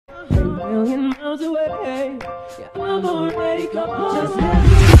million miles away. Yeah, I'm already gone. Just let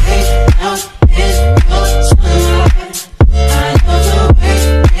me out in your sunlight. I love the way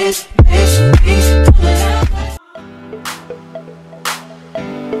it makes me come alive.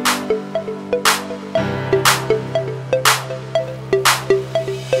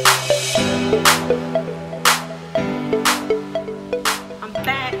 I'm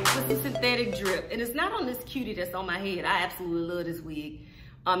back with the synthetic drip, and it's not on this cutie that's on my head. I absolutely love this wig.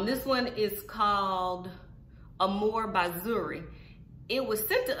 This one is called Amour by Zuri. It was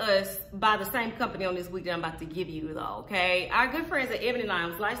sent to us by the same company on this wig that I'm about to give you though, okay? Our good friends at Ebonyline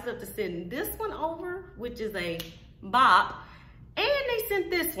was nice enough to send this one over, which is a bop, and they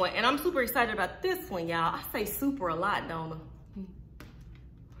sent this one, and I'm super excited about this one, y'all. I say super a lot, don't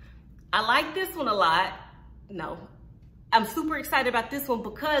I like this one a lot. No, I'm super excited about this one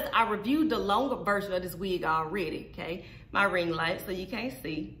because I reviewed the longer version of this wig already, okay? My ring light, so you can't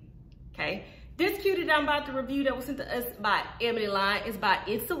see, okay? This cutie that I'm about to review that was sent to us by Ebonyline is by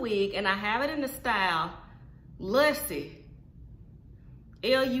It's a Wig, and I have it in the style Lussy.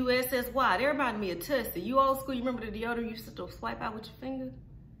 L-U-S-S-Y. They remind me of Tussie. You old school, you remember the deodorant you used to swipe out with your finger?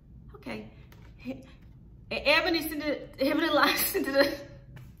 Okay. And Ebonyline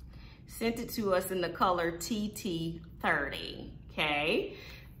sent it to us in the color TT30, okay?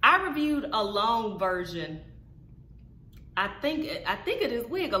 I reviewed a long version. I think it is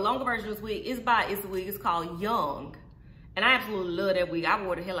wig, a longer version of this wig. It's by It's a Wig, it's called Young. And I absolutely love that wig. I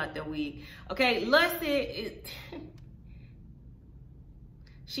wore the hell out that wig. Okay, Lussy,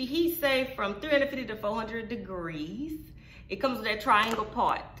 she heat safe from 350 to 400 degrees. It comes with that triangle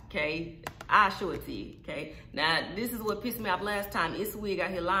part, okay? I'll show it to you, okay? Now, this is what pissed me off last time. It's a Wig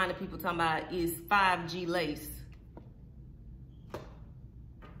out here lying to people talking about is 5G lace.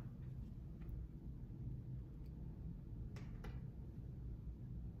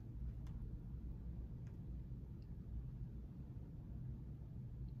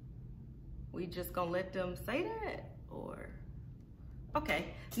 We just gonna let them say that, or?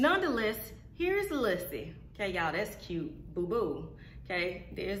 Okay, nonetheless, here's Lussy. Okay, y'all, that's cute, boo-boo. Okay,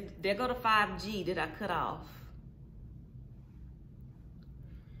 there go the 5G that I cut off.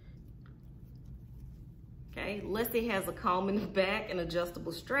 Okay, Lussy has a comb in the back and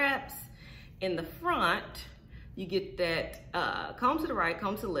adjustable straps. In the front, you get that comb to the right,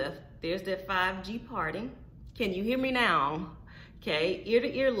 comb to the left. There's that 5G parting. Can you hear me now? Okay, ear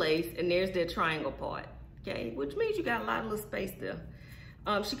to ear lace, and there's that triangle part. Okay, which means you got a lot of little space there.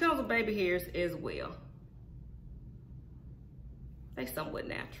 She comes with baby hairs as well. They somewhat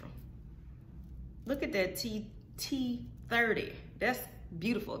natural. Look at that TT30. That's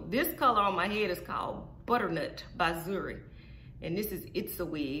beautiful. This color on my head is called Butternut by Zuri. And this is It's a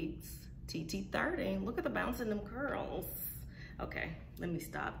Wig's TT30. Look at the bounce in them curls. Okay, let me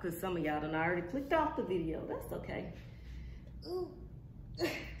stop because some of y'all done already clicked off the video. That's okay. Ooh.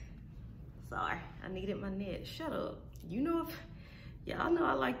 Sorry, I needed my net. Shut up. You know, if y'all know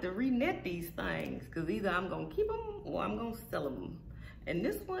I like to re-net these things because either I'm gonna keep them or I'm gonna sell them. And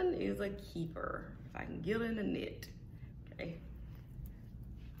this one is a keeper if I can get in the net. Okay.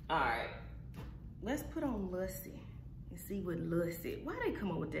 All right. Let's put on Lussy and see what Lussy. Why they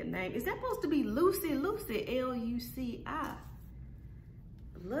come up with that name? Is that supposed to be Lucy? Lucy, L-U-C-I.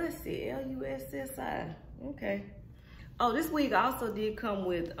 Lussy, L-U-S-S-I. Okay. Oh, this wig also did come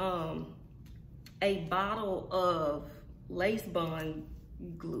with a bottle of lace bond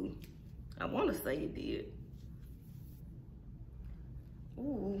glue. I want to say it did.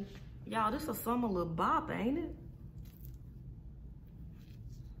 Ooh, y'all, this is a summer little bop, ain't it?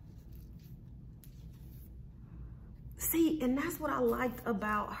 See, and that's what I liked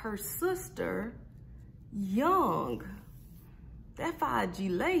about her sister, Young. That 5G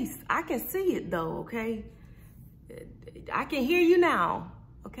lace, I can see it though, okay? I can hear you now,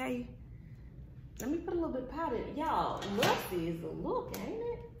 okay? Let me put a little bit of powder. Y'all, Lussy is a look, ain't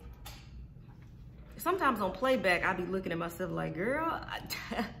it? Sometimes on playback, I be looking at myself like, girl,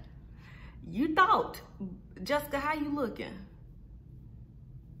 you thought. Jessica, how you looking?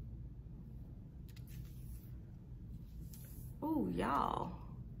 Ooh, y'all.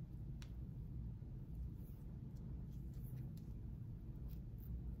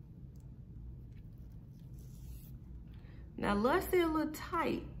 Now, Lussy a little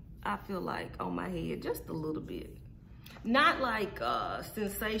tight, I feel like, on my head, just a little bit. Not like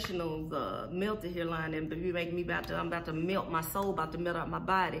Sensational's melted hairline and be making me I'm about to melt, my soul about to melt out my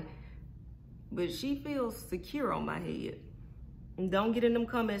body. But she feels secure on my head. And don't get in them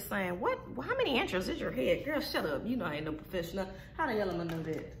comments saying, what, how many inches is your head? Girl, shut up, you know I ain't no professional. How the hell am I know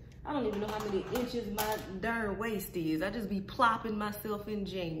that? I don't even know how many inches my darn waist is. I just be plopping myself in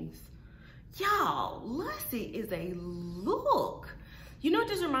jeans. Y'all, Lussie is a look. You know what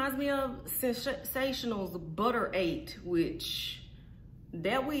this reminds me of? Sensational's Butter 8, which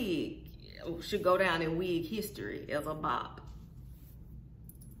that wig should go down in wig history as a bop.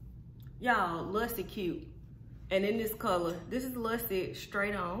 Y'all, Lussie cute. And in this color, this is Lussie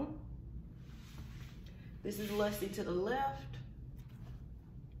straight on. This is Lussie to the left.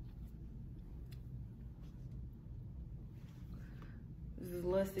 This is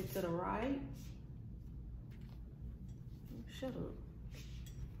Lussie to the right. Shut up.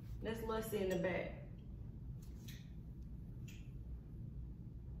 That's Lussie in the back.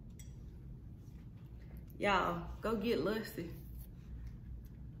 Y'all, go get Lussie.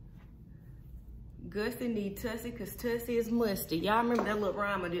 Gussie need Tussie because Tussie is musty. Y'all remember that little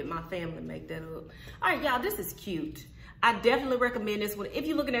rhyme, or did my family make that up? All right, y'all, this is cute. I definitely recommend this one. If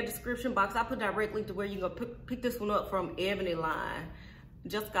you look in that description box, I put direct link to where you're gonna pick this one up from Ebonyline.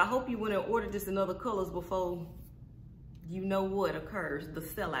 Jessica, I hope you went and ordered this in other colors before you know what occurs, the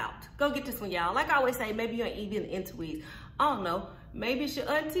sellout. Go get this one, y'all. Like I always say, maybe you're even into weeds. I don't know, maybe it's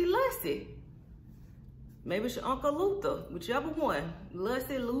your Auntie Lussie. Maybe it's your Uncle Luther, whichever one.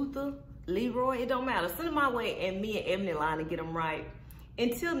 Lussie, Luther, Leroy, it don't matter. Send them my way and me and Ebonyline to get them right.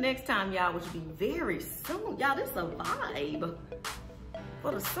 Until next time, y'all, which will be very soon. Y'all, this is a vibe.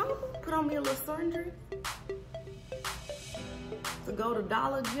 For the summer, put on me a little sundry. To go to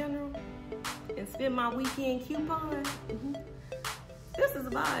Dollar General and spend my weekend coupon. This is a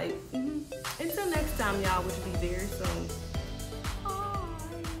vibe. Until next time, y'all, which will be very soon.